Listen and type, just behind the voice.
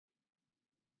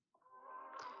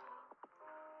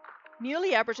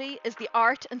Muliebrity is the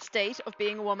art and state of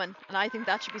being a woman, and I think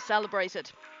that should be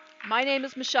celebrated. My name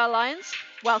is Michelle Lyons.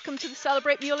 Welcome to the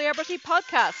Celebrate Muliebrity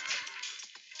podcast.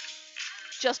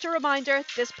 Just a reminder,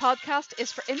 this podcast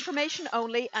is for information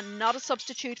only and not a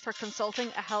substitute for consulting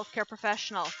a healthcare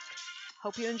professional.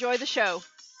 Hope you enjoy the show.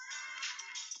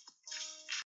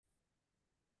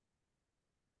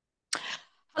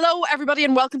 Hello, everybody,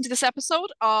 and welcome to this episode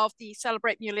of the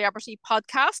Celebrate Muliebrity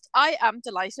podcast. I am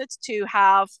delighted to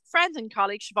have friend and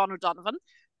colleague Siobhan O'Donovan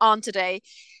on today.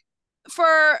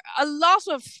 For a lot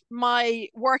of my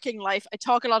working life, I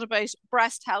talk a lot about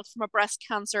breast health from a breast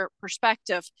cancer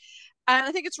perspective. And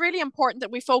I think it's really important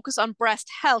that we focus on breast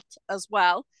health as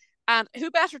well. And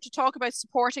who better to talk about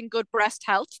supporting good breast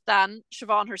health than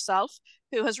Siobhan herself,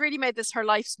 who has really made this her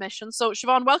life's mission. So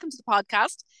Siobhan, welcome to the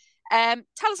podcast.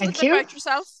 Tell us a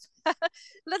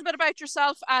little bit about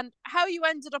yourself, and how you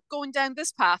ended up going down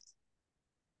this path.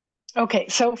 Okay,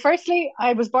 so firstly,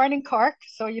 I was born in Cork,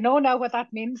 so you know now what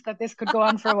that means, that this could go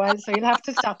on for a while, so you'll have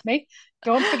to stop me.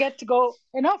 Don't forget to go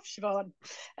enough, Siobhan.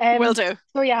 Will do.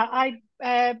 So yeah,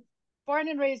 I born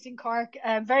and raised in Cork,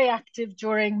 very active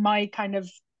during my kind of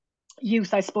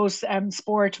youth, I suppose.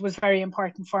 Sport was very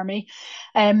important for me.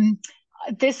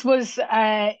 This was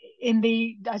in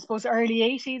the, I suppose, early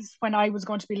 80s when I was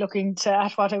going to be looking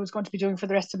at what I was going to be doing for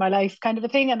the rest of my life, kind of a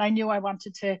thing. And I knew I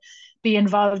wanted to be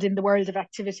involved in the world of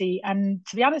activity. And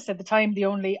to be honest, at the time, the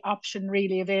only option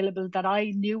really available that I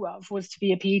knew of was to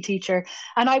be a PE teacher.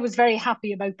 And I was very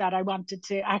happy about that. I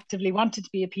actively wanted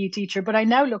to be a PE teacher. But I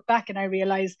now look back and I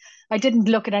realize I didn't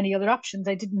look at any other options.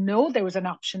 I didn't know there was an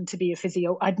option to be a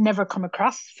physio. I'd never come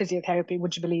across physiotherapy,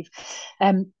 would you believe?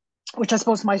 Which I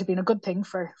suppose might have been a good thing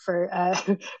for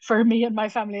me and my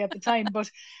family at the time.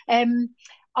 But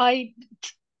I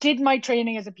did my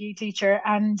training as a PE teacher,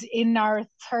 and in our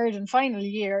third and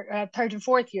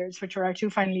fourth years, which were our two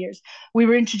final years, we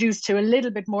were introduced to a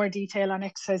little bit more detail on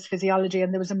exercise physiology,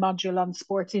 and there was a module on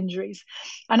sports injuries.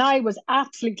 And I was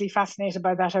absolutely fascinated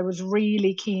by that. I was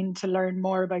really keen to learn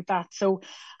more about that. So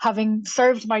having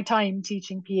served my time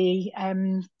teaching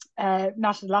PE,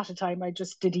 not a lot of time, I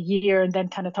just did a year and then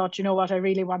kind of thought, you know what, I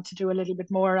really want to do a little bit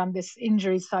more on this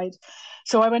injury side.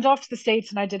 So I went off to the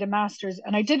States and I did a master's,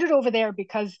 and I did it over there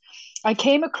because I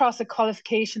came across a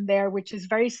qualification there which is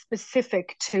very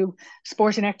specific to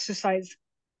sport and exercise.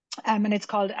 And it's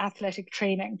called athletic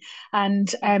training. And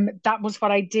that was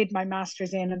what I did my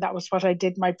master's in, and that was what I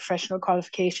did my professional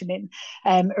qualification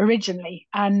in originally.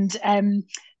 And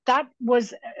that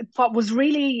was what was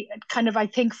really kind of, I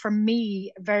think, for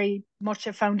me, very much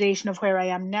a foundation of where I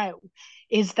am now,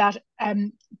 is that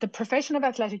the profession of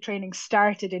athletic training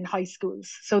started in high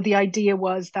schools. So the idea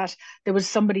was that there was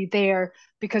somebody there,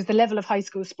 because the level of high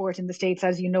school sport in the States,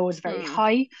 as you know, is very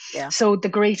high. Yeah. So the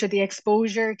greater the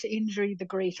exposure to injury, the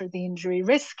greater the injury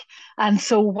risk. And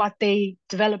so what they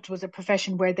developed was a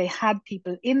profession where they had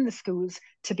people in the schools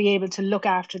to be able to look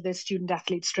after the student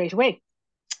athletes straight away.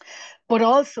 But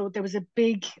also there was a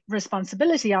big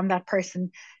responsibility on that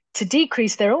person to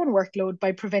decrease their own workload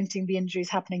by preventing the injuries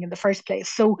happening in the first place.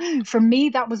 So for me,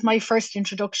 that was my first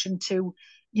introduction to,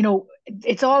 you know,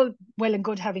 it's all well and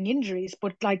good having injuries,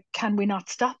 but like, can we not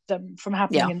stop them from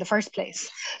happening in the first place?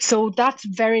 So that's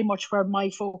very much where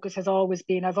my focus has always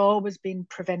been. I've always been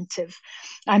preventive,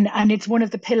 and it's one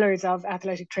of the pillars of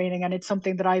athletic training, and it's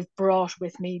something that I've brought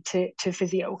with me to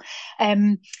physio.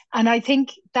 And I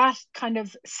think that kind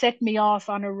of set me off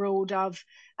on a road of,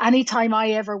 anytime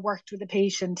I ever worked with a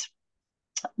patient,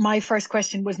 my first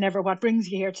question was never, what brings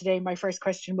you here today? My first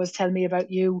question was, tell me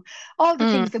about you. All the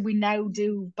things that we now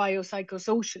do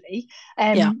biopsychosocially,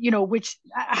 you know, which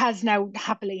has now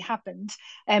happily happened.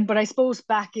 But I suppose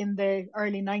back in the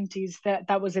early 90s,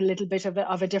 that was a little bit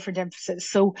of a different emphasis.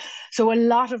 So a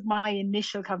lot of my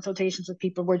initial consultations with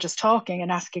people were just talking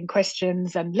and asking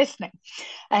questions and listening.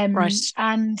 Right.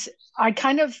 And I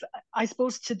kind of, I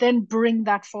suppose, to then bring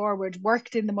that forward,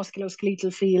 worked in the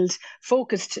musculoskeletal field,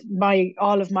 focused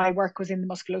all of my work was in the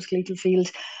musculoskeletal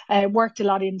field, worked a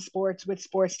lot in sports with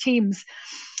sports teams,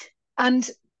 and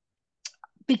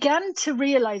began to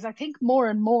realize, I think, more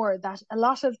and more that a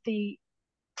lot of the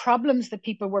problems that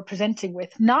people were presenting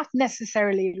with, not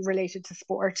necessarily related to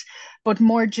sport, but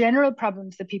more general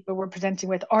problems that people were presenting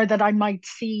with, or that I might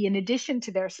see in addition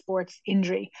to their sports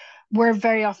injury, were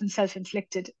very often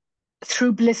self-inflicted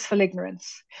through blissful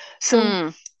ignorance.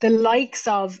 So the likes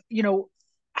of, you know,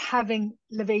 having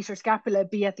levator scapula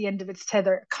be at the end of its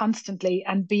tether constantly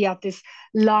and be at this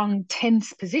long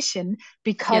tense position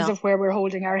because of where we're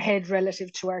holding our head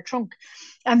relative to our trunk.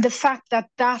 And the fact that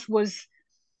that was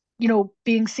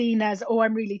being seen as, oh,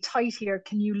 I'm really tight here.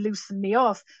 Can you loosen me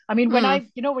off? I mean,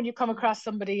 Mm. when you come across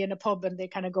somebody in a pub and they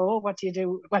kind of go, oh, what do you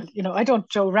do? Well, I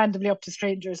don't go randomly up to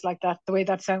strangers like that, the way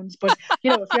that sounds. But,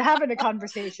 if you're having a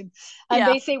conversation and Yeah.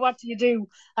 they say, what do you do?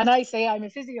 And I say, I'm a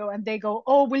physio. And they go,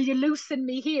 oh, will you loosen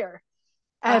me here?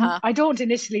 Uh-huh. I don't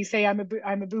initially say I'm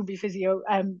a booby physio.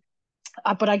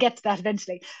 But I get to that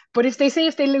eventually. But if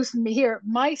they loosen me here,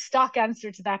 my stock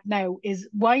answer to that now is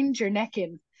wind your neck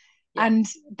in. Yeah. And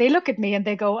they look at me and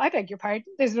they go, I beg your pardon,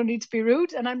 there's no need to be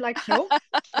rude. And I'm like, no,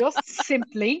 just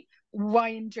simply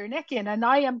wind your neck in. And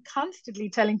I am constantly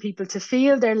telling people to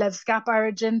feel their left scap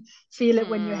origin, feel it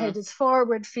when your Mm. head is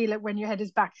forward, feel it when your head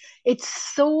is back. It's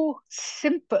so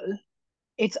simple,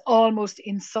 it's almost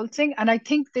insulting. And I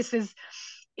think this is,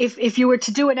 if you were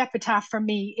to do an epitaph for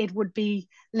me, it would be,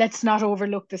 let's not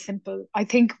overlook the simple. I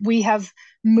think we have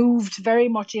moved very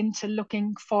much into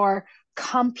looking for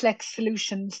complex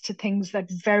solutions to things that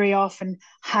very often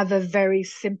have a very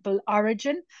simple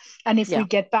origin. And if we Yeah.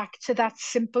 get back to that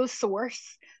simple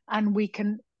source and we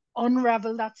can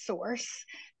unravel that source,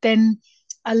 then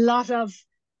a lot of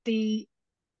the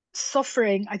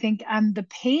suffering, I think, and the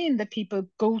pain that people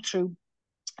go through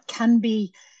can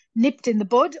be nipped in the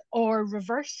bud or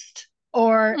reversed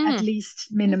or at Mm. least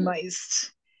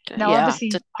minimized. Now, Yeah.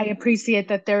 obviously, I appreciate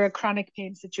that there are chronic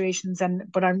pain situations,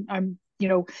 but I'm,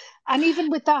 and even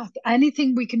with that,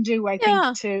 anything we can do, I think,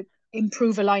 Yeah. to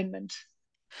improve alignment.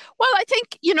 Well, I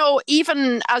think,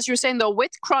 even as you're saying though,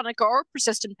 with chronic or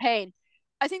persistent pain,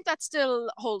 I think that still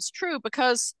holds true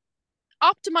because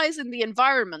optimizing the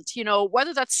environment,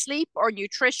 whether that's sleep or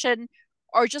nutrition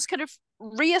or just kind of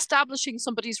reestablishing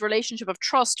somebody's relationship of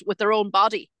trust with their own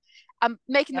body and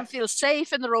making them Yeah, feel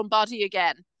safe in their own body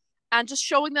again and just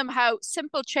showing them how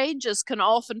simple changes can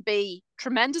often be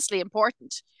tremendously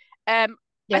important. I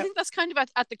yeah. think that's kind of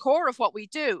at the core of what we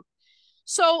do.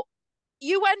 So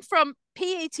you went from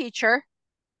PE teacher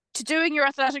to doing your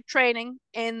athletic training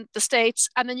in the States,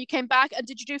 and then you came back and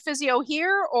did you do physio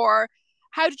here, or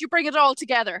how did you bring it all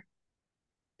together?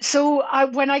 So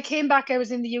when I came back, I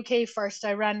was in the UK first.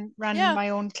 I ran Yeah. my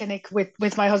own clinic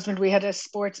with my husband. We had a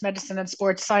sports medicine and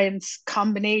sports science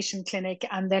combination clinic,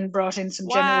 and then brought in some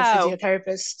general Wow.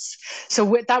 physiotherapists.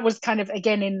 So that was kind of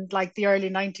again in like the early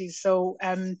 90s. So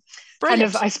kind of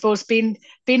Brilliant. I suppose been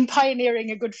pioneering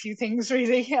a good few things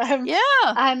really. Yeah.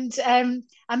 And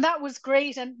that was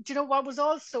great. And you know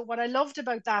what I loved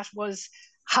about that was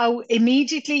how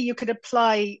immediately you could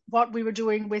apply what we were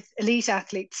doing with elite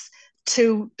athletes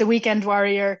to the weekend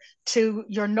warrior, to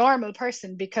your normal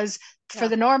person, because for Yeah.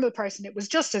 the normal person it was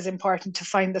just as important to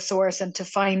find the source and to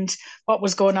find what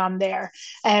was going on there.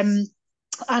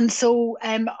 And so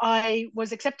I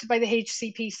was accepted by the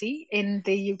HCPC in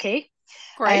the UK.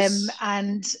 Great.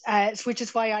 And which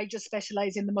is why I just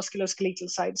specialize in the musculoskeletal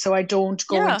side. So I don't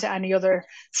go Yeah. into any other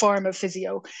form of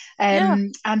physio. Yeah.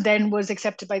 And then was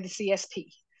accepted by the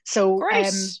CSP. So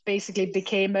Great. basically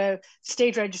became a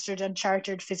state registered and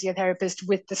chartered physiotherapist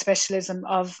with the specialism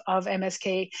of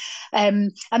MSK.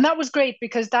 And that was great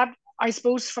because that, I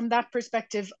suppose from that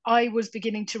perspective, I was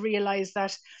beginning to realize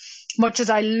that much as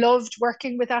I loved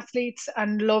working with athletes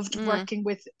and loved Mm. working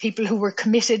with people who were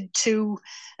committed to,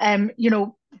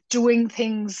 doing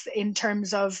things in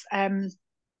terms of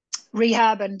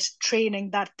rehab and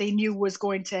training that they knew was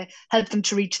going to help them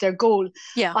to reach their goal.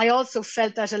 Yeah. I also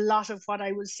felt that a lot of what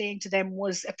I was saying to them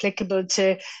was applicable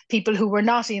to people who were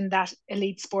not in that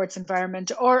elite sports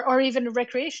environment or even a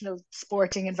recreational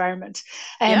sporting environment.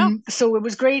 Yeah. So it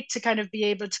was great to kind of be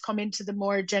able to come into the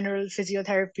more general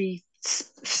physiotherapy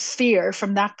sphere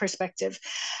from that perspective.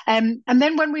 And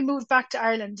then when we moved back to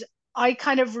Ireland, I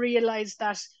kind of realized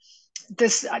that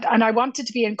this, and I wanted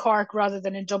to be in Cork rather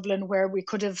than in Dublin, where we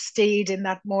could have stayed in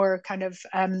that more kind of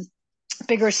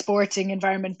bigger sporting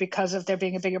environment because of there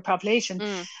being a bigger population.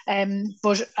 Mm.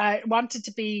 But I wanted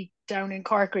to be down in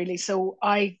Cork really. So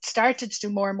I started to do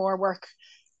more and more work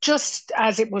just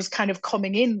as it was kind of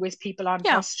coming in with people on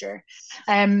Yeah. posture.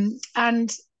 And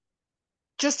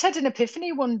just had an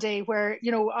epiphany one day where,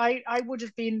 I would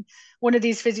have been one of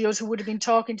these physios who would have been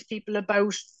talking to people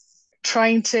about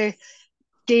trying to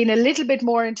gain a little bit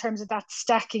more in terms of that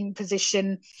stacking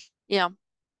position. Yeah.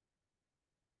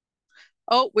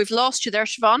 Oh, we've lost you there,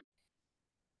 Siobhan.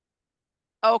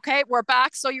 Okay, we're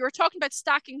back. So you were talking about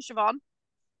stacking, Siobhan.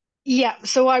 Yeah,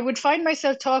 so I would find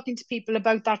myself talking to people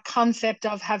about that concept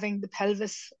of having the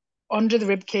pelvis under the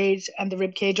rib cage and the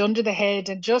rib cage under the head,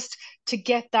 and just to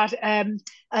get that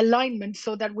alignment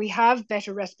so that we have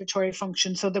better respiratory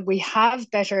function, so that we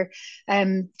have better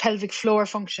pelvic floor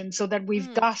function, so that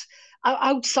we've got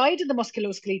outside of the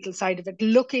musculoskeletal side of it,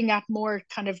 looking at more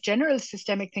kind of general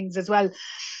systemic things as well.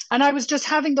 And I was just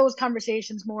having those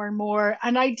conversations more and more.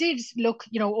 And I did look,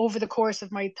 over the course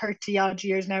of my 30 odd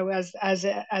years now as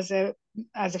a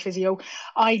physio,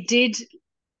 I did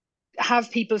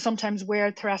have people sometimes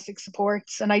wear thoracic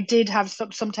supports, and I did have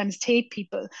sometimes tape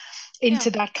people into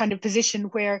that kind of position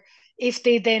where if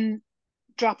they then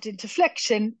dropped into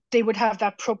flexion, they would have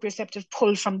that proprioceptive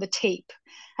pull from the tape.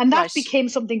 And that became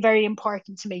something very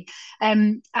important to me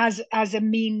as a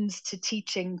means to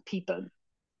teaching people.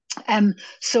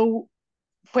 So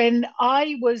when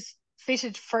I was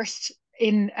fitted first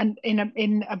in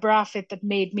a bra fit that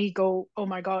made me go, oh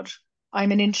my God,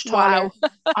 I'm an inch taller. Wow.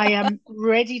 I am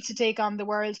ready to take on the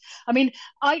world. I mean,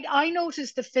 I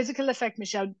noticed the physical effect,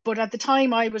 Michelle, but at the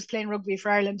time I was playing rugby for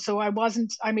Ireland, so I was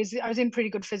in pretty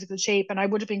good physical shape, and I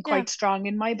would have been quite strong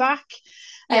in my back.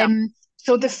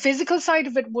 So the physical side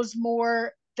of it was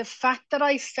more the fact that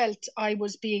I felt I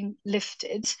was being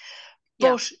lifted,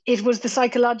 but it was the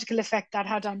psychological effect that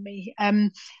had on me.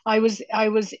 I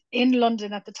was in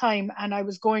London at the time, and I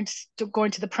was going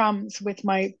to the proms with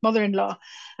my mother-in-law,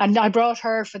 and I brought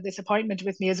her for this appointment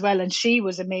with me as well, and she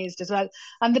was amazed as well.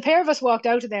 And the pair of us walked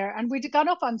out of there, and we'd gone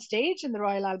up on stage in the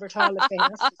Royal Albert Hall if they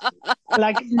asked us to.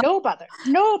 Like no bother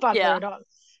at all.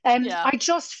 I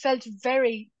just felt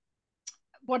very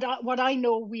what I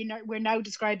know we're now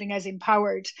describing as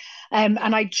empowered, and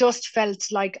I just felt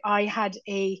like I had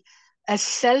a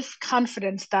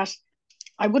self-confidence that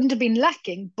I wouldn't have been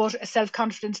lacking, but a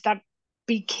self-confidence that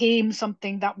became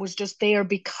something that was just there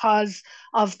because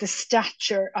of the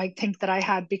stature I think that I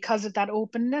had, because of that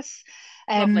openness.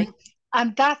 Lovely.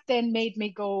 And that then made me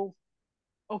go,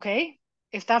 okay,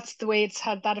 if that's the way it's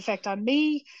had that effect on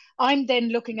me, I'm then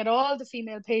looking at all the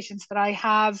female patients that I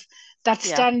have that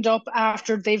stand up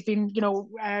after they've been,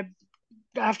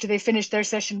 after they finish their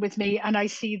session with me, and I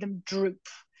see them droop.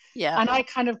 And I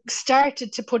kind of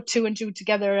started to put two and two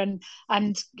together, and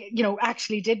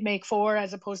actually did make four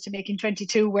as opposed to making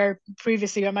 22, where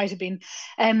previously I might have been.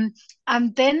 And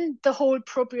then the whole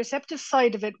proprioceptive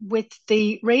side of it with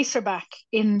the racer back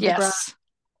in the bra,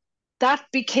 that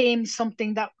became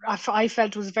something that I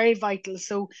felt was very vital.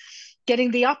 So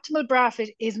getting the optimal bra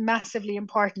fit is massively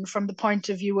important from the point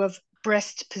of view of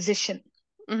breast position.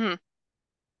 Mm-hmm.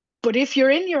 But if you're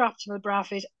in your optimal bra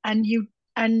fit and you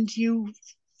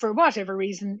for whatever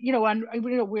reason, and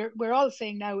we're all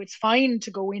saying now it's fine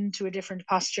to go into a different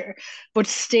posture, but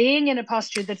staying in a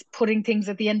posture that's putting things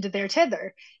at the end of their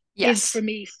tether is for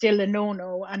me still a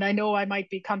no-no. And I know I might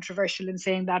be controversial in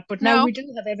saying that, but now we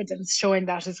do have evidence showing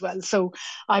that as well. So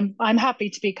I'm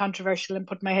happy to be controversial and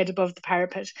put my head above the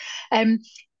parapet. And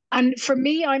for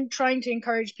me, I'm trying to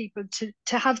encourage people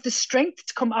to have the strength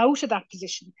to come out of that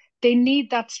position. They need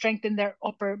that strength in their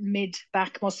upper mid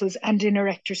back muscles and in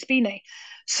erector spinae.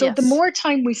 So the more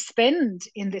time we spend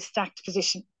in this stacked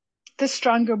position, the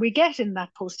stronger we get in that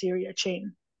posterior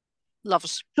chain. Love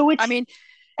it. So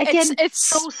it's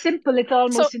so simple. It's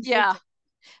almost intuitive.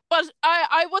 But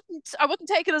I wouldn't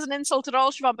take it as an insult at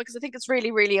all, Siobhan, because I think it's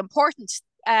really, really important.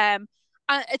 And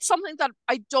it's something that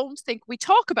I don't think we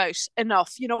talk about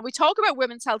enough. We talk about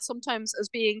women's health sometimes as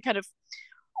being kind of,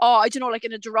 I don't know, like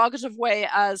in a derogative way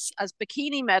as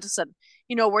bikini medicine.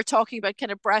 We're talking about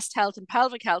kind of breast health and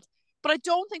pelvic health, but I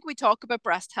don't think we talk about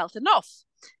breast health enough.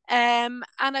 And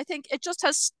I think it just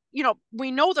has, we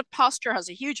know that posture has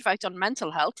a huge effect on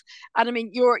mental health. And I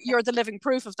mean, you're the living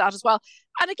proof of that as well.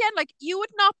 And again, like, you would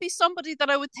not be somebody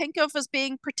that I would think of as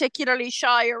being particularly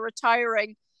shy or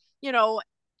retiring.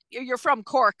 You're from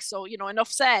Cork, so,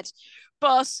 enough said.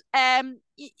 But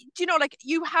like,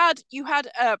 you had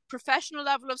a professional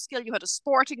level of skill, you had a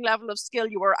sporting level of skill,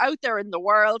 you were out there in the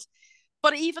world.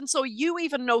 But even so, you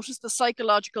even noticed the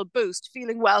psychological boost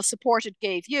feeling well supported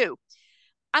gave you.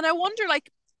 And I wonder, like,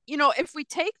 if we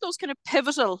take those kind of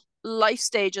pivotal life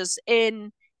stages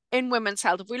in women's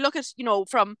health, if we look at,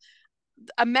 from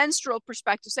a menstrual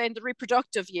perspective, say in the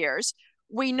reproductive years,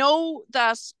 we know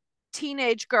that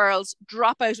teenage girls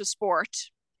drop out of sport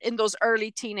in those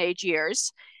early teenage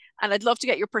years. And I'd love to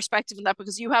get your perspective on that,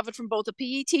 because you have it from both a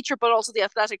PE teacher, but also the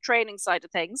athletic training side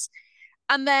of things.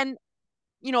 And then,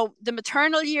 the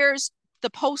maternal years,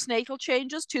 the postnatal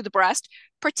changes to the breast,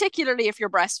 particularly if you're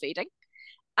breastfeeding.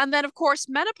 And then, of course,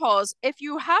 menopause, if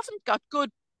you haven't got good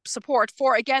support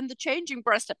for, again, the changing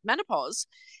breast at menopause,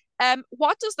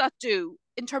 what does that do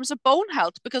in terms of bone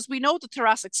health? Because we know the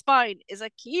thoracic spine is a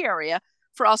key area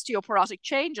for osteoporotic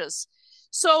changes.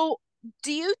 So,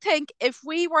 do you think if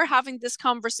we were having this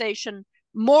conversation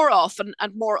more often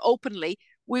and more openly,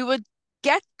 we would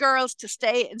get girls to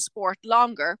stay in sport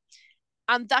longer,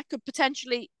 and that could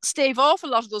potentially stave off a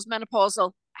lot of those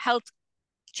menopausal health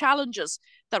challenges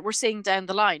that we're seeing down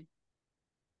the line?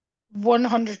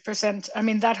 100%. I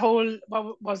mean, that whole,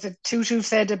 what was it, Tutu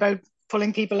said about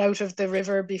pulling people out of the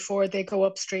river before they go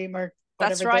upstream, or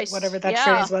That's whatever right. that Yeah.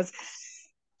 phrase was.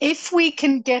 If we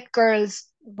can get girls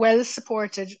well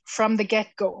supported from the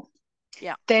get-go,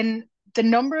 Yeah. then the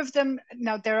number of them,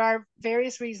 now there are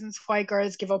various reasons why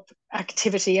girls give up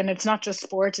activity, and it's not just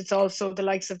sport, it's also the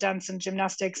likes of dance and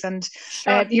gymnastics and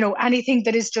Sure. anything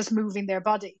that is just moving their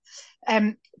body.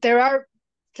 There are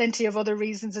plenty of other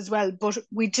reasons as well, but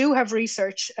we do have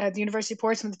research. The University of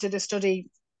Portsmouth did a study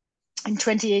in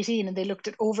 2018, and they looked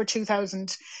at over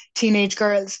 2,000 teenage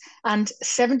girls, and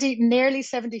nearly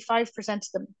 75%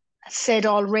 of them said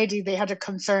already they had a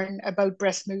concern about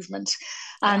breast movement,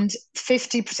 Yeah. and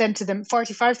 50% of them,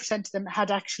 45% of them had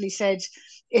actually said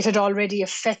it had already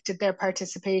affected their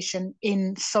participation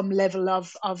in some level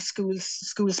of school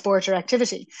sport or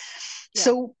activity. Yeah.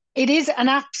 So it is an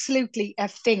absolutely a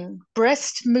thing.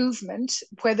 Breast movement,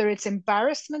 whether it's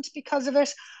embarrassment because of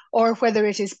it or whether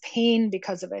it is pain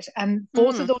because of it. And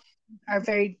both of Mm. those are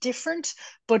very different,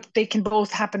 but they can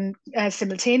both happen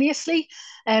simultaneously.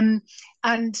 And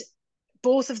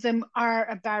both of them are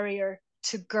a barrier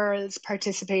to girls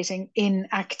participating in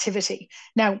activity.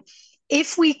 Now,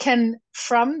 if we can,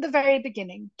 from the very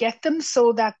beginning, get them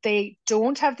so that they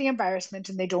don't have the embarrassment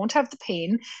and they don't have the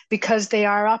pain because they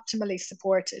are optimally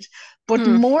supported. But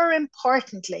Mm. more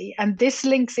importantly, and this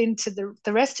links into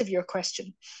the rest of your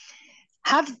question,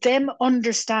 have them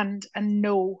understand and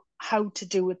know how to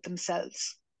do it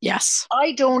themselves. Yes.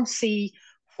 I don't see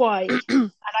why,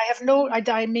 and I have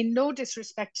I mean no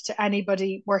disrespect to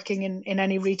anybody working in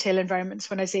any retail environments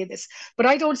when I say this, but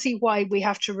I don't see why we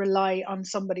have to rely on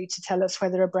somebody to tell us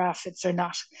whether a bra fits or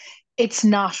not. It's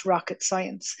not rocket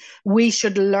science. We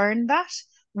should learn that.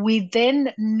 We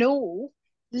then know,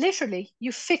 literally,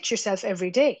 you fit yourself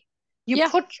every day. You Yeah.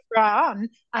 put your bra on,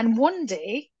 and one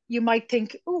day you might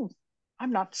think, oh,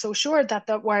 I'm not so sure that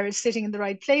that wire is sitting in the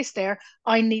right place there.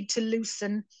 I need to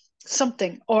loosen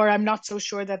something, or I'm not so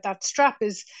sure that that strap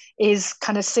is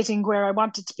kind of sitting where I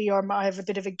want it to be, or I have a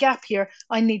bit of a gap here.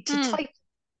 I need to Mm. tighten.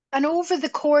 And over the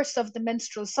course of the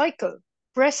menstrual cycle,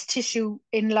 breast tissue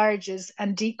enlarges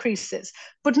and decreases,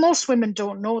 but most women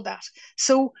don't know that.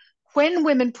 So when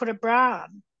women put a bra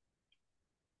on,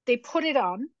 they put it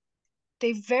on.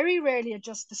 They very rarely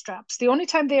adjust the straps. The only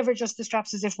time they ever adjust the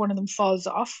straps is if one of them falls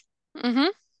off. Mm-hmm.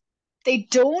 They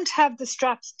don't have the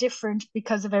straps different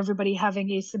because of everybody having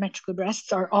asymmetrical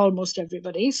breasts, or almost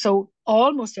everybody. So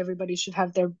almost everybody should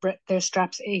have their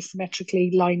straps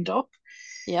asymmetrically lined up.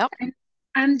 Yep.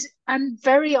 And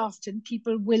very often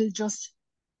people will just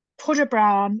put a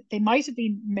bra on. They might have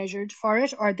been measured for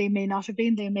it, or they may not have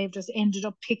been. They may have just ended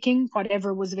up picking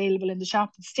whatever was available in the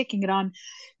shop and sticking it on,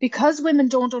 because women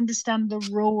don't understand the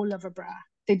role of a bra.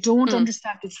 They don't Mm.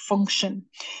 understand its function.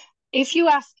 If you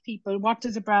ask people, what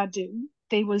does a bra do?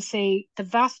 They will say, the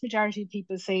vast majority of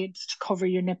people say it's to cover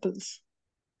your nipples.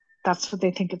 That's what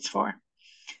they think it's for.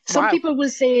 Some Wow. people will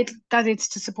say that it's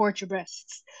to support your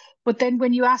breasts. But then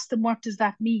when you ask them, what does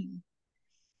that mean?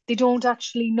 They don't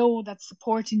actually know that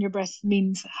supporting your breasts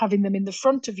means having them in the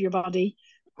front of your body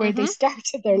where they Mm-hmm.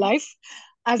 started their life,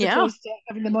 as Yeah. opposed to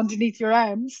having them underneath your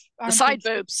The side armpits,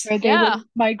 boobs. where they Yeah. will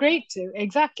migrate to.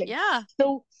 Exactly. Yeah.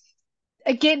 So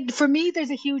again, for me,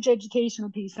 there's a huge educational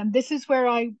piece, and this is where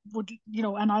I would,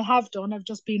 and I have done. I've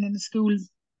just been in a school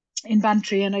in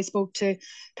Bantry, and I spoke to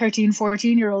 13,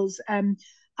 14-year-olds, and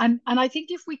I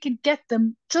think if we can get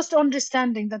them just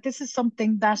understanding that this is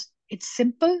something that it's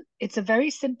simple, it's a very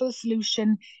simple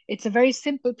solution, it's a very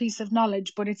simple piece of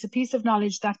knowledge, but it's a piece of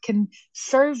knowledge that can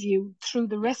serve you through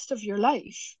the Yeah. rest of your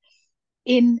life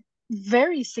in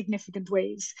very significant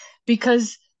ways,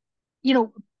 because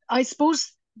I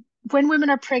suppose when women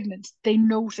are pregnant, they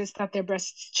notice that their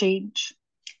breasts change.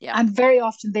 Yeah. And very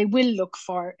often they will look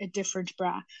for a different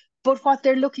bra. But what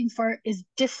they're looking for is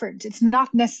different. It's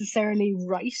not necessarily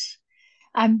right.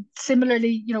 And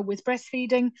similarly, with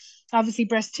breastfeeding, obviously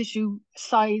breast tissue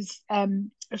size,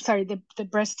 the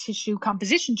breast tissue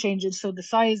composition changes. So the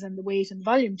size and the weight and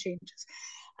volume changes.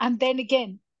 And then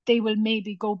again, they will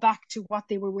maybe go back to what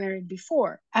they were wearing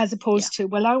before, as Yeah. opposed to,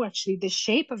 well, now actually the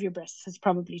shape of your breasts has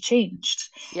probably changed.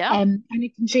 Yeah. And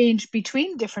it can change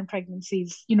between different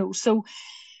pregnancies. So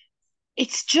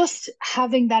it's just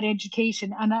having that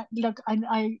education. And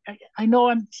I know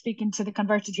I'm speaking to the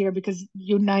converted here, because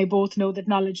you and I both know that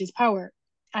knowledge is power.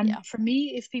 And Yeah. for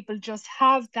me, if people just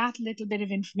have that little bit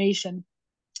of information,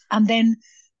 and then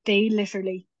they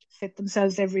literally fit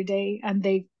themselves every day, and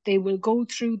they will go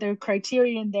through their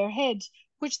criteria in their head,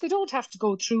 which they don't have to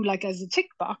go through like as a tick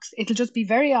box. It'll just be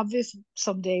very obvious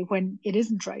someday when it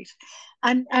isn't right.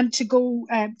 And to go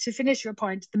to finish your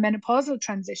point, the menopausal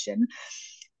transition,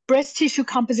 breast tissue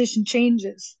composition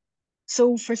changes.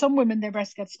 So for some women, their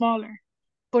breasts get smaller,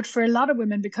 but for a lot of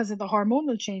women, because of the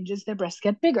hormonal changes, their breasts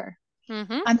get bigger.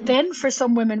 Mm-hmm. And then for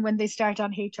some women, when they start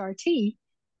on HRT,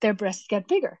 their breasts get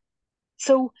bigger.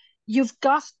 So you've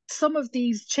got some of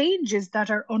these changes that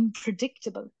are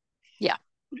unpredictable. Yeah,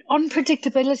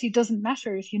 Unpredictability doesn't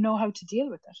matter if you know how to deal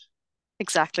with it.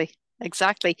 exactly.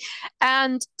 Exactly.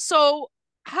 And so,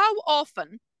 how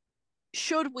often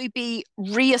should we be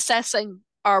reassessing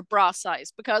our bra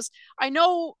size? Because I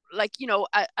know, like,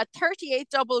 a 38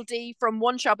 double D from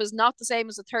one shop is not the same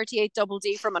as a 38 double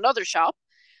D from another shop.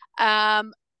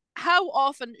 Um, how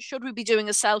often should we be doing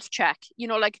a self check?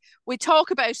 Like we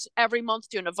talk about every month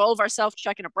doing a vulvar self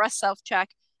check and a breast self check,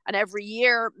 and every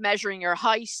year measuring your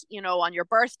height, on your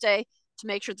birthday to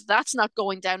make sure that that's not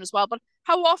going down as well. But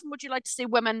how often would you like to see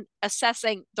women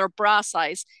assessing their bra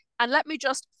size? And let me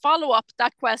just follow up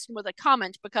that question with a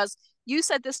comment, because you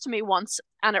said this to me once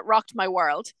and it rocked my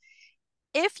world.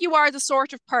 If you are the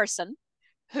sort of person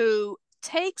who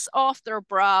takes off their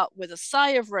bra with a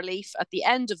sigh of relief at the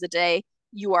end of the day,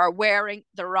 you are wearing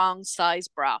the wrong size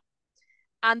bra.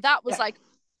 And that was Yeah. like,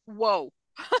 whoa.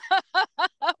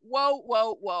 Whoa,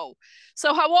 whoa, whoa.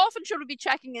 So, how often should we be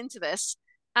checking into this?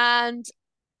 And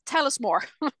tell us more.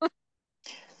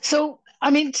 So,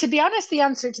 I mean, to be honest, the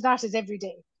answer to that is every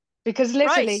day, because Right.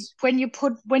 literally, when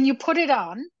you put it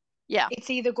on, Yeah. it's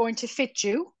either going to fit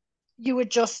you, you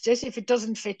adjust it if it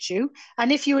doesn't fit you,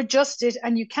 and if you adjust it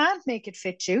and you can't make it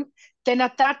fit you, then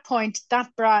at that point,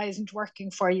 that bra isn't working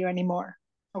for you anymore.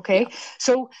 Yeah. Okay,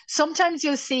 so sometimes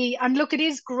you'll see, and look, it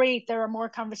is great. There are more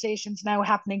conversations now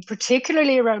happening,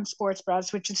 particularly around sports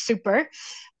bras, which is super.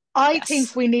 I think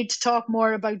Yes. we need to talk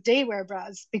more about daywear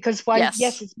bras, because while, yes,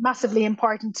 Yes. it's massively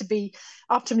important to be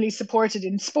optimally supported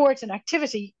in sport and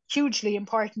activity, hugely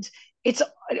important, it's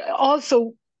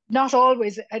also not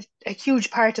always a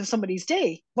huge part of somebody's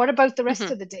day. What about the rest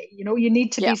Mm-hmm. of the day? You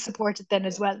need to Yeah. be supported then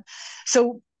as well.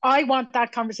 So I want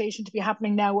that conversation to be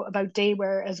happening now about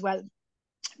daywear as well.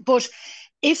 But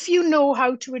if you know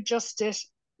how to adjust it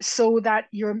so that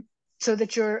you're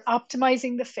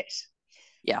optimizing the fit,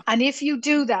 Yeah. and if you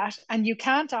do that and you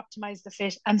can't optimize the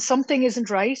fit and something isn't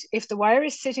right, if the wire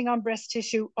is sitting on breast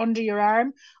tissue under your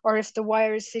arm, or if the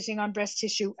wire is sitting on breast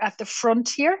tissue at the front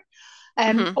here,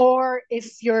 Mm-hmm. or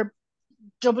if you're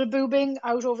double boobing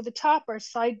out over the top or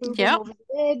side boobing Yeah. over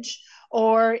the edge,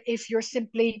 or if you're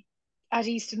simply at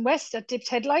east and west at dipped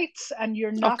headlights and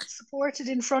you're not Okay. supported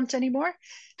in front anymore,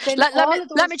 then Let me all of let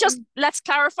those me just things. let's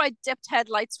clarify dipped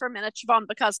headlights for a minute, Siobhan,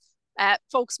 because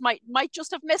folks might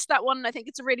just have missed that one. And I think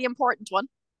it's a really important one.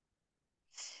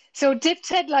 So dipped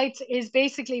headlights is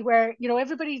basically where,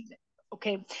 everybody,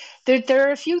 okay, there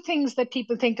are a few things that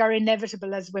people think are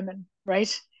inevitable as women,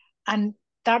 right? And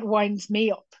that winds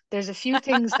me up. There's a few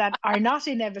things that are not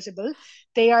inevitable.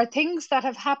 They are things that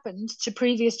have happened to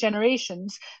previous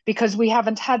generations because we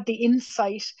haven't had the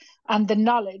insight and the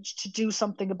knowledge to do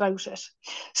something about it.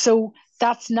 So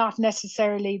that's not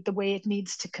necessarily the way it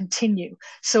needs to continue.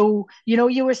 So,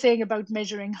 you were saying about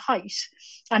measuring height,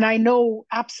 and I know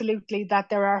absolutely that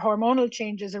there are hormonal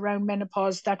changes around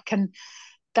menopause that can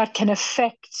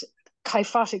affect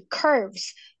kyphotic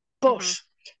curves. But Mm-hmm.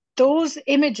 those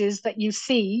images that you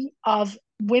see of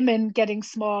women getting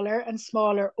smaller and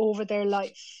smaller over their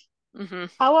life, Mm-hmm.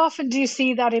 how often do you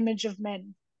see that image of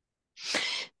men?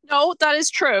 No, that is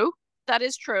true. That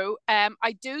is true.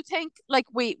 I do think like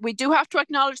we do have to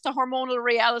acknowledge the hormonal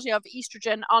reality of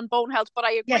estrogen on bone health, but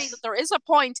I agree that Yes, there is a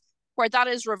point where that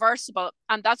is reversible,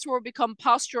 and that's where we become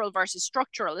postural versus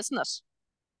structural, isn't it?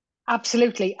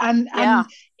 absolutely. And Yeah.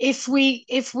 if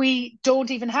we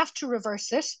don't even have to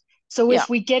reverse it, so Yeah. if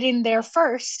we get in there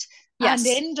first and Yes.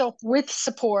 end up with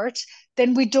support,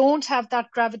 then we don't have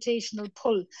that gravitational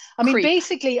pull. I mean, Creep.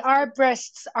 basically, our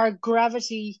breasts are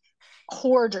gravity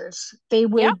hoarders. They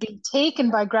Yeah. will be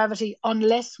taken by gravity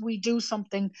unless we do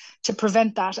something to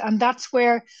prevent that. And that's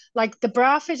where, like, the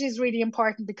bra fit is really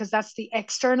important because that's the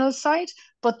external side,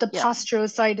 but the Yeah.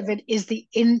 postural side of it is the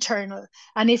internal.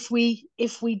 And if we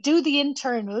do the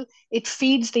internal, it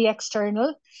feeds the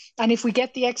external, and if we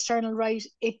get the external right,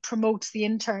 it promotes the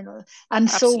internal. And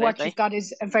so what you've Absolutely. got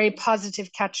is a very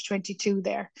positive catch 22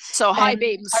 there. So high um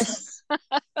beams.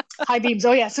 High beams.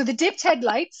 Oh yeah. So the dipped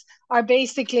headlights are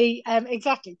basically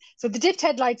exactly. So the dipped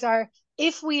headlights are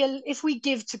if we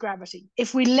give to gravity,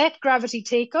 if we let gravity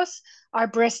take us, our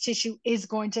breast tissue is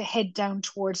going to head down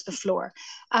towards the floor.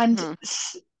 And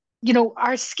Mm-hmm.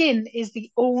 our skin is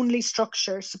the only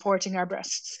structure supporting our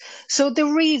breasts. So the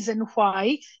reason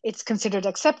why it's considered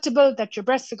acceptable that your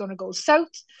breasts are going to go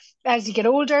south as you get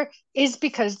older is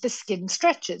because the skin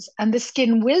stretches, and the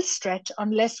skin will stretch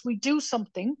unless we do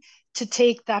something to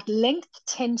take that length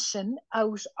tension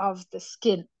out of the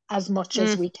skin as much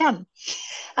as we can.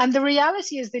 And the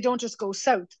reality is they don't just go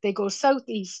south, they go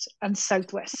southeast and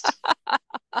southwest.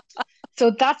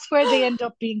 So that's where they end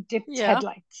up being dipped Yeah.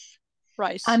 headlights.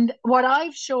 Right. And what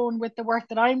I've shown with the work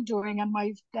that I'm doing and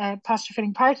my posture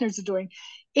fitting partners are doing,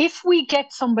 if we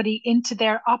get somebody into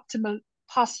their optimal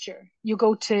posture, you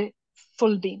go to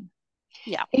full beam.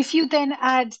 Yeah. If you then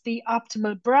add the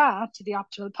optimal bra to the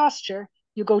optimal posture,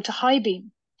 you go to high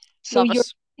beam. So Love you're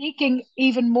it. taking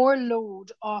even more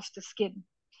load off the skin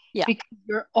Yeah. because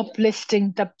you're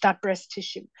uplifting that breast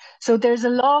tissue. So there's a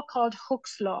law called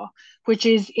Hooke's law, which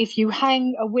is if you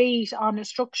hang a weight on a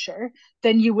structure,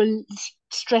 then you will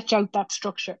stretch out that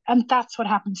structure. And that's what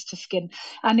happens to skin.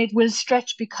 And it will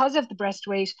stretch because of the breast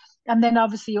weight. And then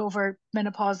obviously over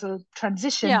menopausal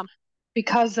transition, Yeah.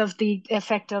 because of the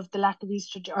effect of the lack of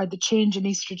estrogen or the change in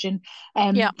estrogen,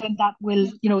 Yeah. then that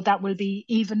will be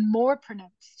even more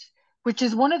pronounced, which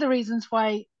is one of the reasons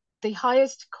why the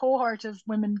highest cohort of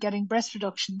women getting breast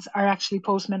reductions are actually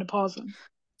postmenopausal.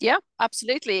 Yeah,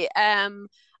 absolutely.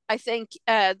 I think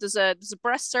there's a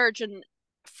breast surgeon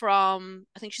from,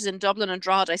 I think she's in Dublin and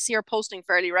Drogheda. I see her posting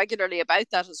fairly regularly about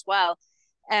that as well.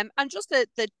 And just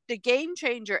the game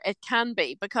changer it can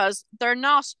be, because they're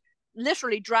not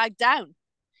literally dragged down.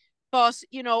 But,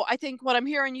 I think what I'm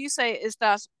hearing you say is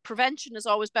that prevention is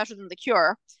always better than the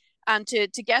cure. And to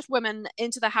get women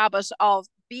into the habit of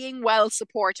being well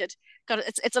supported, God,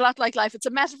 it's a lot like life. It's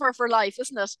a metaphor for life,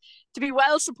 isn't it? To be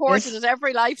well supported at Yes.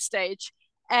 every life stage,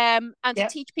 and to Yeah.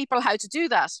 teach people how to do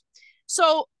that.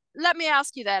 So let me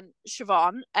ask you then,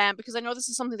 Siobhan, because I know this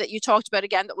is something that you talked about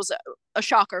again that was a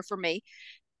shocker for me.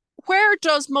 Where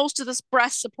does most of this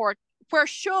breast support, where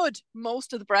should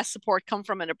most of the breast support come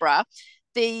from in a bra?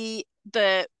 The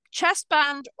chest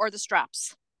band or the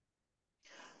straps?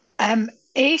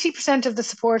 80% of the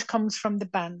support comes from the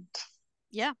band,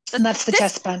 Yeah, and that's the this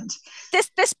chest band.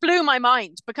 this blew my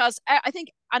mind, because I think,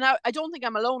 and I don't think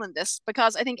I'm alone in this,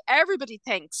 because I think everybody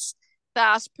thinks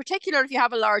that, particularly if you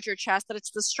have a larger chest, that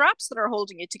it's the straps that are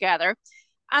holding you together,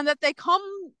 and that they come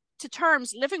to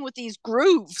terms living with these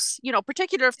grooves.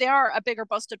 Particularly if they are a bigger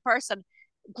busted person,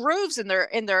 grooves in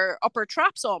their upper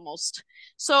traps almost.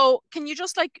 So can you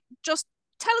just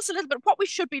tell us a little bit what we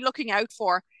should be looking out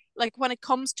for, like when it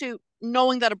comes to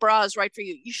knowing that a bra is right for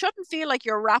you? You shouldn't feel like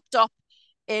you're wrapped up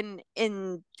in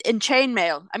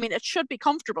chainmail. I mean, it should be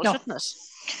comfortable, No, shouldn't it?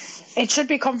 it should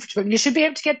be comfortable. You should be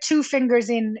able to get two fingers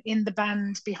in the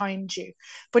band behind you.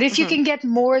 But if you Mm-hmm. can get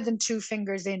more than two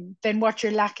fingers in, then what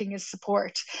you're lacking is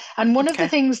support. And one of the Okay.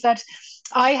 things that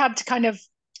I had to kind of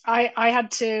I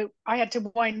had to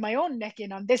wind my own neck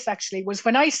in on this actually was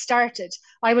when I started,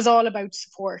 I was all about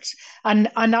support. And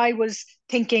I was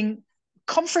thinking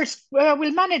comfort, well,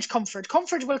 we'll manage comfort.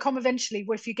 Comfort will come eventually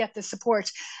if you get the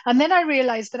support. And then I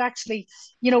realized that actually,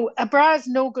 a bra is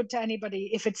no good to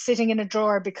anybody if it's sitting in a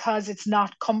drawer because it's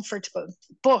not comfortable.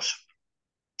 But,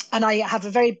 and I have a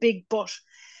very big but,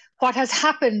 what has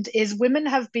happened is women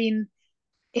have been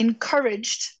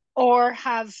encouraged or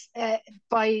have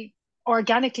by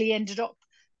organically ended up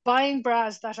buying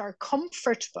bras that are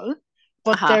comfortable,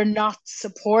 but Uh-huh. they're not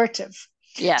supportive.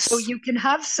 So Yes. you can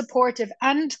have supportive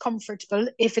and comfortable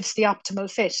if it's the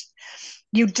optimal fit.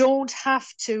 You don't have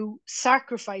to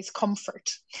sacrifice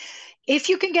comfort. If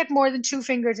you can get more than two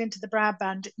fingers into the bra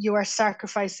band, you are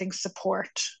sacrificing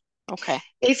support. Okay.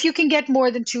 If you can get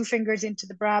more than two fingers into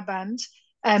the bra band,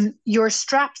 your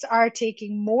straps are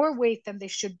taking more weight than they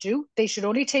should do. They should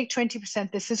only take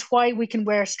 20%. This is why we can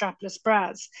wear strapless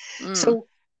bras. Mm. So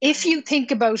if you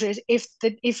think about it,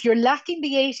 if you're lacking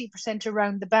the 80%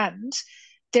 around the band,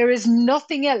 there is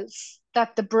nothing else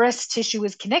that the breast tissue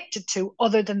is connected to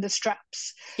other than the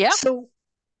straps. Yeah. So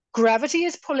gravity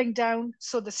is pulling down,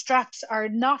 so the straps are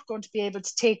not going to be able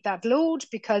to take that load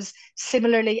because,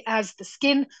 similarly as the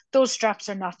skin, those straps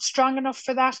are not strong enough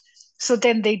for that. So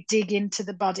then they dig into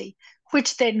the body,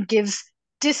 which then gives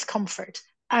discomfort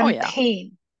Oh and yeah.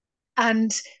 pain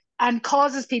and and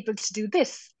causes people to do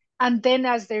this. And then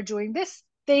as they're doing this,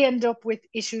 they end up with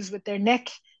issues with their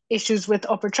neck, issues with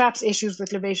upper traps, issues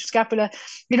with levator scapula.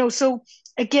 So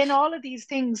again, all of these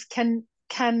things can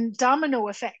domino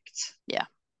effect Yeah.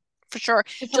 For sure.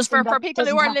 to Just something for that people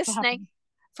who doesn't are have to listening, happen.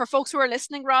 for folks who are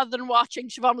listening rather than watching,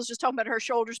 Siobhan was just talking about her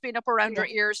shoulders being up around Yeah. her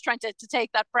ears, trying to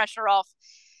take that pressure off.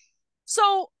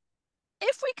 So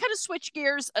if we kind of switch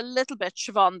gears a little bit,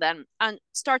 Siobhan, then, and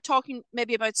start talking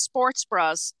maybe about sports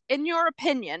bras, in your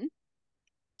opinion,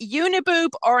 uniboob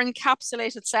or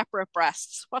encapsulated separate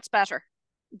breasts, what's better?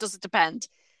 Does it depend?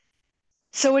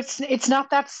 So it's not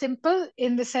that simple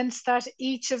in the sense that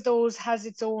each of those has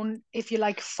its own, if you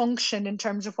like, function in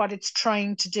terms of what it's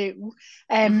trying to do.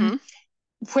 Mm-hmm.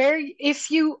 Where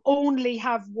if you only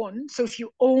have one, so if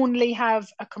you only have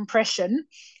a compression,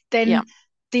 Yeah. then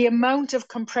the amount of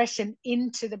compression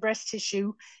into the breast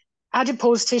tissue,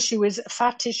 adipose tissue is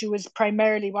fat tissue, is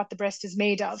primarily what the breast is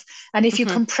made of. And if you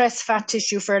Mm-hmm. compress fat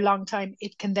tissue for a long time,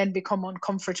 it can then become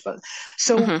uncomfortable.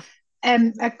 So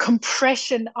Mm-hmm. a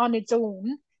compression on its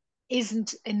own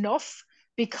isn't enough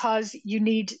because you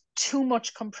need too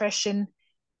much compression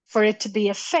for it to be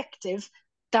effective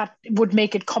that would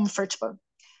make it comfortable.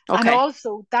 And Okay.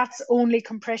 also, that's only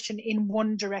compression in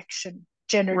one direction,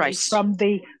 generally, Right. from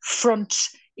the front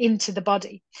into the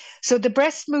body. So the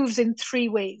breast moves in three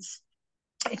ways.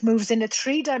 It moves in a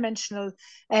three-dimensional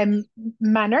um,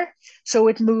 manner. So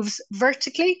it moves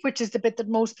vertically, which is the bit that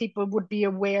most people would be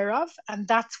aware of, and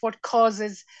that's what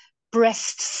causes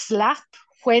breast slap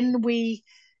when we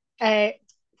uh,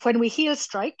 heel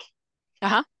strike.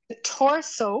 Uh-huh. The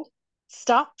torso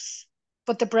stops,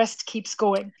 but the breast keeps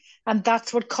going. And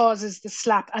that's what causes the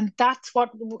slap. And that's what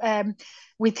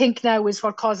we think now is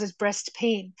what causes breast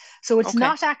pain. So it's Okay.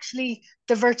 not actually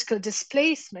the vertical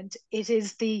displacement, it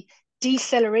is the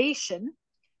deceleration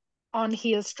on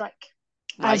heel strike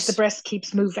as the Right. breast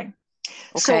keeps moving.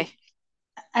 So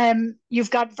Okay.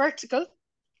 you've got vertical,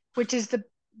 which is the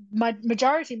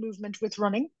majority movement with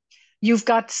running. You've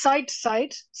got side to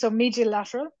side, so medial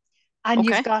lateral, and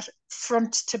you've Okay. got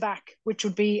front to back, which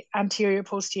would be anterior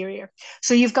posterior.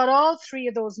 So you've got all three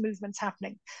of those movements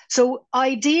happening. So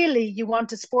ideally, you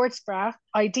want a sports bra,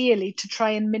 ideally, to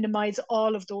try and minimize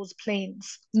all of those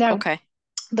planes. Now, Okay.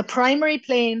 the primary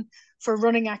plane for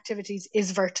running activities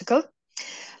is vertical.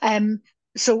 Um,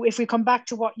 so if we come back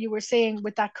to what you were saying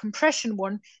with that compression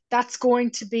one, that's going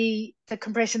to be the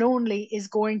compression only is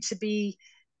going to be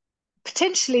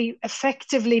potentially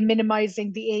effectively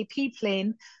minimizing the AP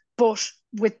plane, but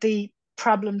with the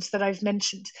problems that I've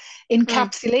mentioned. Mm.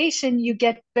 Encapsulation, you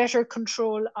get better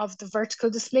control of the vertical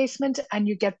displacement and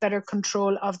you get better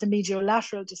control of the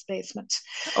mediolateral displacement.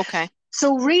 Okay.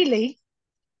 So really,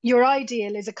 your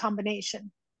ideal is a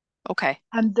combination. Okay.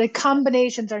 And the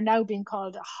combinations are now being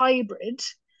called a hybrid.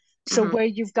 So Mm-hmm. where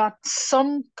you've got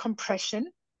some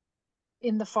compression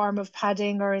in the form of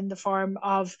padding or in the form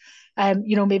of,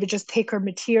 maybe just thicker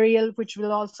material, which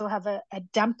will also have a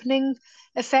dampening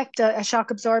effect, a shock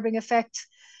absorbing effect.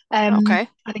 Okay.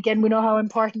 And again, we know how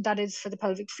important that is for the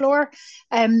pelvic floor.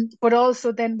 But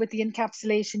also then with the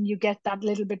encapsulation, you get that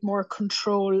little bit more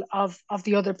control of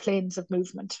the other planes of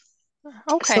movement.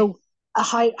 Okay. So a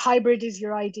hybrid is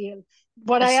your ideal.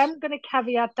 What I Yes. am going to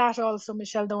caveat that also,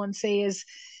 Michelle, though, and say is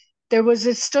there was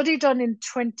a study done in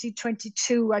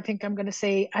 2022, I think I'm going to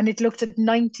say, and it looked at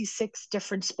 96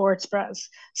 different sports bras.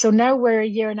 So now we're a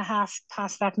year and a half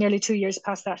past that, nearly 2 years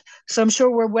past that. So I'm sure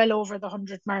we're well over the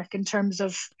 100 mark in terms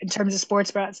of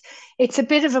sports bras. It's a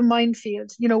bit of a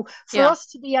minefield, for Yeah. us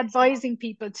to be advising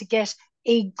people to get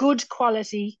a good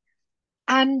quality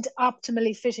and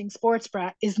optimally fitting sports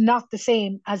bra is not the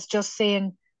same as just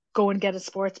saying go and get a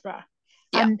sports bra.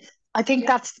 Yeah. And I think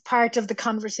that's part of the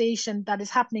conversation that is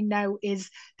happening now is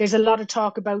there's a lot of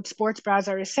talk about sports bras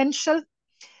are essential.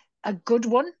 A good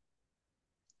one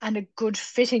and a good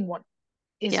fitting one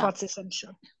is Yeah. what's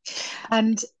essential.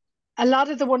 And a lot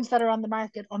of the ones that are on the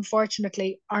market,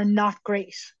 unfortunately, are not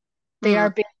great. They Mm.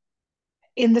 are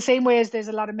in the same way as there's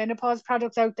a lot of menopause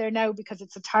products out there now because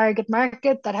it's a target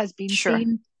market that has been Sure.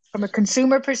 seen from a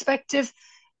consumer perspective.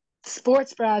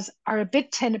 Sports bras are a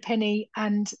bit ten a penny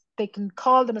and they can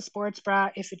call them a sports bra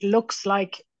if it looks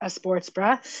like a sports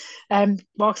bra,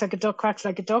 walks like a duck, quacks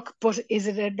like a duck, but is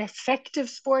it an effective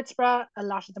sports bra? A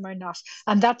lot of them are not.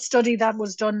 And that study that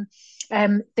was done,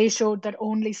 they showed that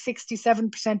only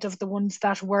 67% of the ones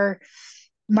that were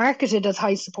marketed as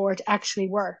high support actually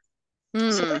were.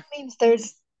 So Mm. that means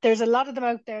there's a lot of them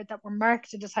out there that were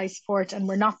marketed as high support and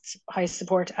were not high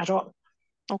support at all.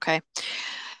 Okay.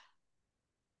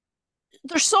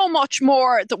 There's so much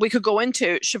more that we could go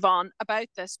into, Siobhan, about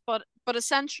this, but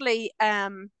essentially,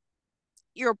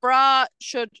 your bra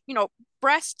should,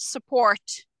 breast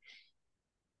support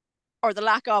or the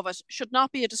lack of it should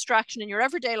not be a distraction in your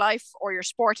everyday life or your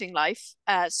sporting life.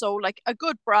 So like a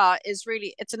good bra is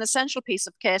really, it's an essential piece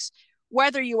of kit,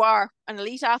 whether you are an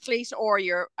elite athlete or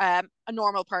you're a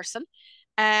normal person.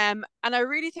 And I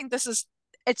really think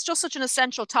it's just such an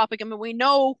essential topic. I mean, we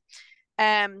know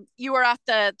you were at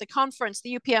the conference,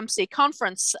 the UPMC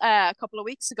conference a couple of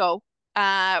weeks ago,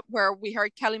 where we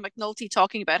heard Kelly McNulty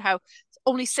talking about how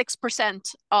only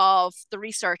 6% of the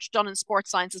research done in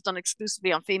sports science is done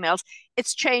exclusively on females.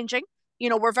 It's changing. You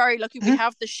know, we're very lucky. We Mm-hmm.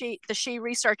 have the She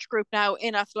research group now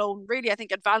in Athlone, really, I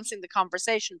think, advancing the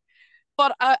conversation.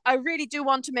 But I really do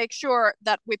want to make sure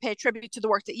that we pay tribute to the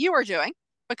work that you are doing,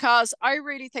 because I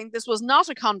really think this was not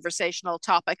a conversational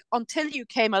topic until you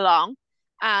came along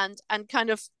and kind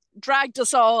of dragged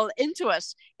us all into it,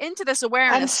 into this And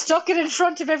awareness. stuck it in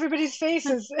front of everybody's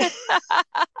faces.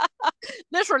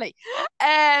 Literally.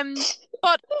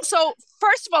 But so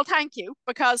first of all, thank you,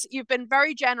 because you've been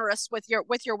very generous with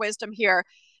your wisdom here.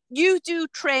 You do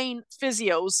train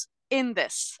physios in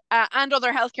this and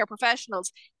other healthcare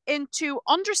professionals into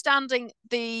understanding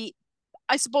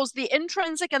I suppose, the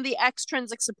intrinsic and the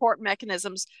extrinsic support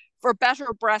mechanisms for better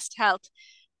breast health.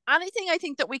 Anything I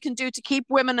think that we can do to keep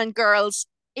women and girls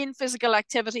in physical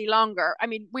activity longer. I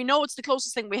mean, we know it's the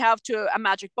closest thing we have to a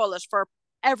magic bullet for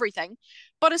everything,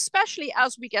 but especially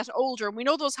as we get older, we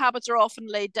know those habits are often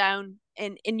laid down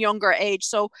in younger age.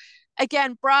 So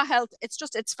again, bra health,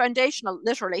 it's foundational,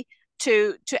 literally,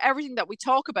 to everything that we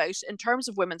talk about in terms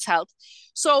of women's health.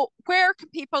 So where can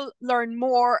people learn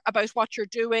more about what you're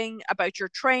doing, about your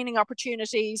training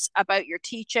opportunities, about your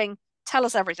teaching? Tell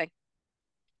us everything.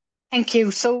 Thank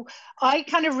you. So I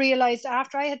kind of realized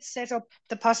after I had set up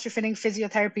the posture fitting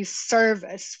physiotherapy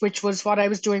service, which was what I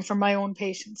was doing for my own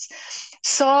patients,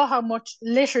 saw how much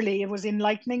literally it was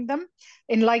enlightening them,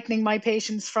 enlightening my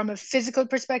patients from a physical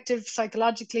perspective,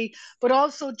 psychologically, but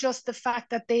also just the fact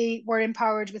that they were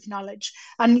empowered with knowledge.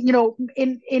 And you know,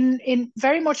 in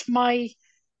very much my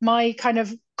kind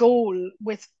of goal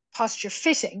with posture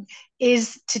fitting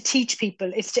is to teach people,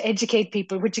 it's to educate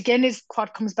people, which again is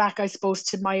what comes back, I suppose,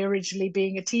 to my originally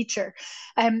being a teacher.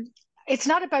 It's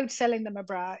not about selling them a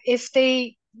bra.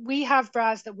 We have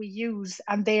bras that we use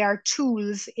and they are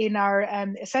tools in our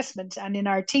assessment and in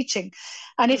our teaching.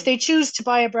 And if they choose to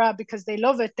buy a bra because they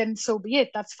love it, then so be it,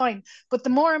 that's fine. But the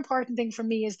more important thing for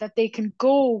me is that they can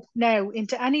go now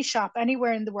into any shop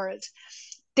anywhere in the world.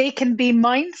 They can be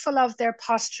mindful of their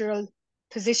postural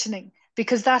positioning,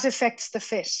 because that affects the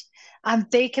fit. And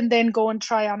they can then go and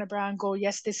try on a bra and go,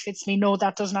 yes, this fits me. No,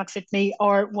 that does not fit me,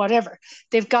 or whatever.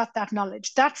 They've got that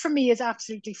knowledge. That for me is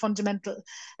absolutely fundamental.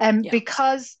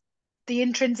 Because the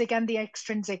intrinsic and the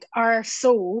extrinsic are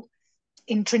so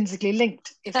intrinsically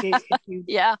linked, if you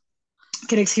Yeah.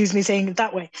 can excuse me saying it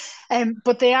that way.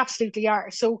 But they absolutely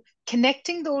are. So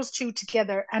connecting those two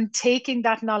together and taking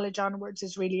that knowledge onwards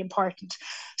is really important.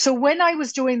 So when I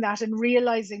was doing that and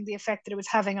realizing the effect that it was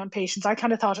having on patients, I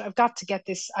kind of thought, I've got to get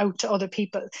this out to other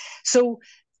people. So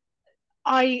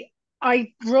I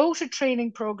wrote a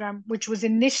training program which was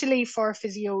initially for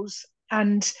physios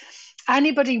and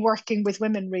anybody working with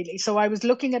women, really. So I was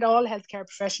looking at all healthcare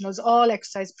professionals, all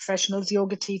exercise professionals,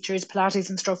 yoga teachers, Pilates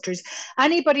instructors,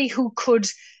 anybody who could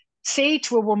say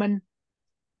to a woman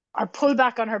or pull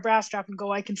back on her bra strap and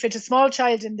go, I can fit a small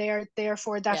child in there,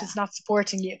 therefore that is not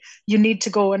supporting you. You need to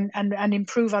go and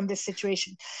improve on this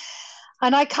situation.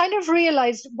 And I kind of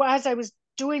realized as I was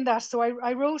doing that, so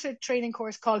I wrote a training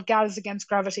course called Gals Against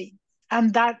Gravity.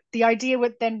 And that the idea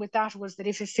with that was that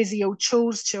if a physio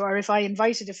chose to, or if I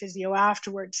invited a physio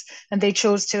afterwards and they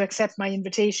chose to accept my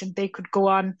invitation, they could go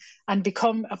on and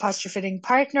become a posture fitting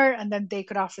partner, and then they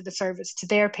could offer the service to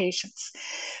their patients.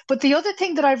 But the other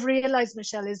thing that I've realized,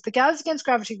 Michelle, is the Gals Against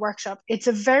Gravity workshop, it's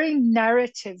a very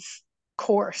narrative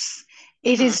course.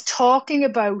 It is talking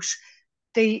about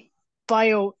the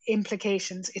bio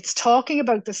implications, it's talking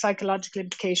about the psychological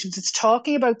implications, it's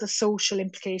talking about the social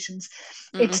implications,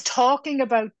 it's talking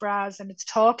about bras, and it's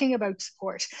talking about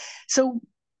support. So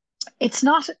it's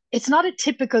not a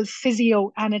typical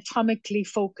physio anatomically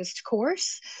focused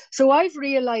course. So I've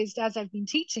realized as I've been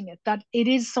teaching it that it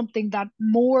is something that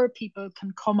more people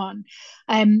can come on,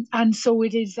 and so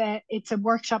it's a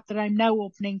workshop that I'm now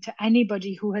opening to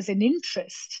anybody who has an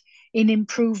interest in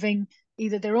improving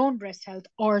either their own breast health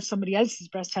or somebody else's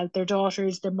breast health, their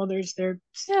daughters, their mothers, their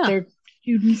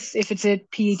students, if it's a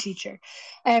PE teacher.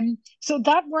 So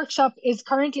that workshop is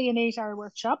currently an 8-hour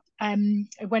workshop.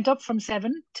 It went up from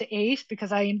 7 to 8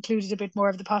 because I included a bit more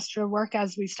of the postural work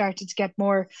as we started to get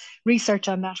more research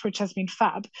on that, which has been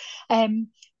fab.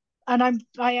 And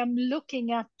I am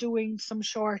looking at doing some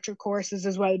shorter courses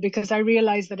as well, because I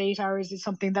realize that 8 hours is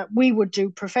something that we would do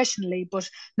professionally, but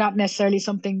not necessarily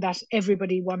something that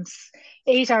everybody wants.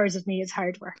 8 hours of me is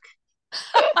hard work.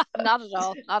 Not at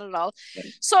all. Not at all.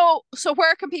 So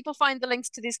where can people find the links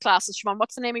to these classes, Siobhan?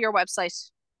 What's the name of your website?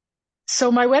 So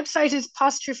my website is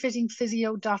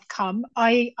posturefittingphysio.com.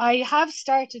 I have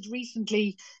started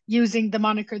recently using the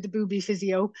moniker the Booby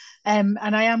Physio, and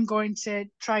I am going to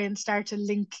try and start to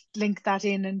link that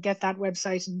in and get that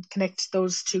website and connect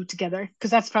those two together because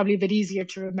that's probably a bit easier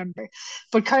to remember.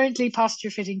 But currently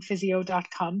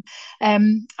posturefittingphysio.com.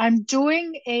 I'm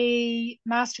doing a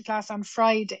masterclass on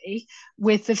Friday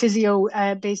with the physio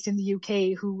based in the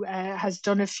UK who has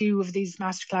done a few of these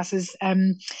masterclasses.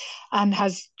 And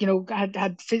has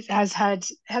has had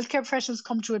healthcare professionals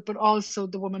come to it, but also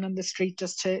the woman on the street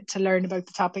just to learn about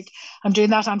the topic. I'm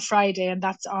doing that on Friday, and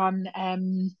that's on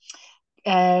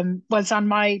well, it's on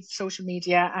my social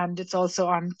media, and it's also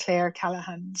on Claire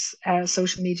Callahan's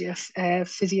social media,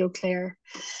 Physio Claire.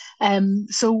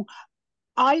 So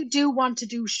I do want to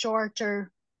do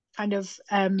shorter kind of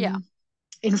Yeah.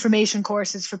 information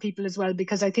courses for people as well,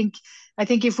 because I think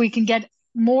if we can get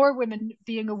more women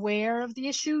being aware of the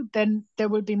issue, then there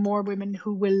will be more women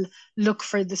who will look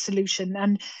for the solution.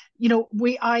 And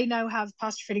I now have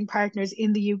posture fitting partners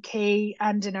in the UK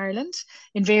and in Ireland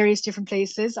in various different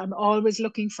places. I'm always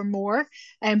looking for more,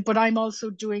 but I'm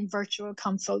also doing virtual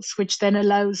consults, which then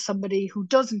allows somebody who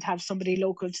doesn't have somebody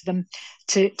local to them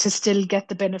to still get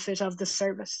the benefit of the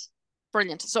service.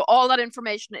 Brilliant. So all that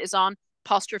information is on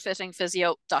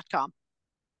posturefittingphysio.com.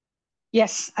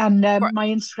 Yes, and my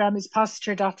Instagram is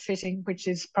posture.fitting, which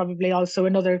is probably also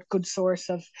another good source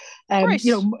of, Great.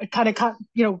 kind of,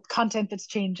 content that's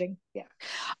changing. Yeah.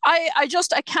 I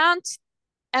can't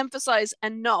emphasize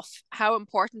enough how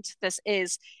important this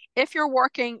is. If you're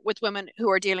working with women who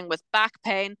are dealing with back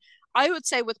pain, I would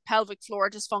say with pelvic floor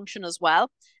dysfunction as well,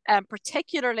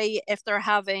 particularly if they're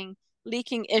having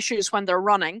leaking issues when they're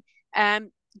running.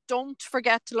 Don't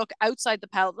forget to look outside the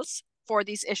pelvis for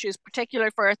these issues, particularly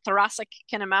for thoracic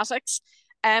kinematics.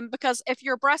 Because if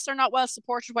your breasts are not well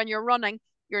supported when you're running,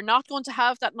 you're not going to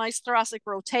have that nice thoracic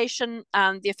rotation,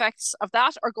 and the effects of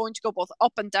that are going to go both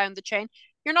up and down the chain.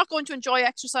 You're not going to enjoy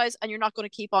exercise, and you're not going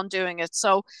to keep on doing it.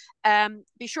 So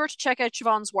be sure to check out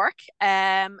Siobhan's work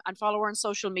and follow her on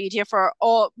social media for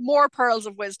more pearls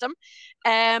of wisdom.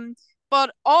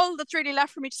 But all that's really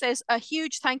left for me to say is a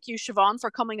huge thank you, Siobhan,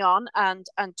 for coming on and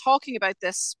talking about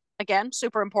this, again,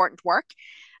 super important work.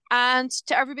 And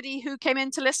to everybody who came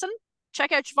in to listen,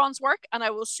 check out Siobhan's work, and I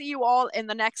will see you all in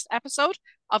the next episode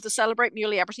of the Celebrate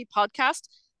Mulierity podcast.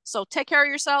 So take care of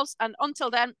yourselves, and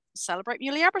until then, celebrate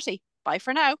mulierity. Bye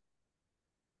for now.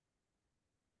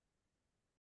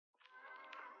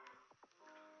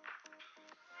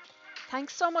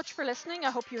 Thanks so much for listening.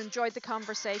 I hope you enjoyed the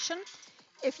conversation.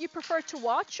 If you prefer to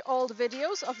watch, all the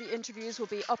videos of the interviews will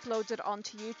be uploaded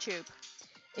onto YouTube.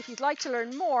 If you'd like to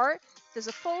learn more, there's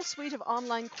a full suite of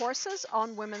online courses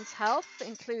on women's health,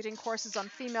 including courses on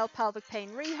female pelvic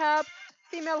pain rehab,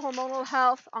 female hormonal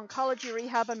health, oncology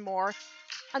rehab, and more.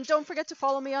 And don't forget to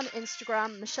follow me on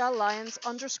Instagram,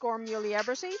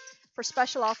 Michelle_Lyons_Mulierity, for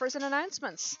special offers and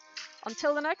announcements.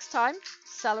 Until the next time,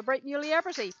 celebrate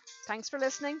mulierity. Thanks for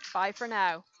listening. Bye for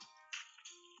now.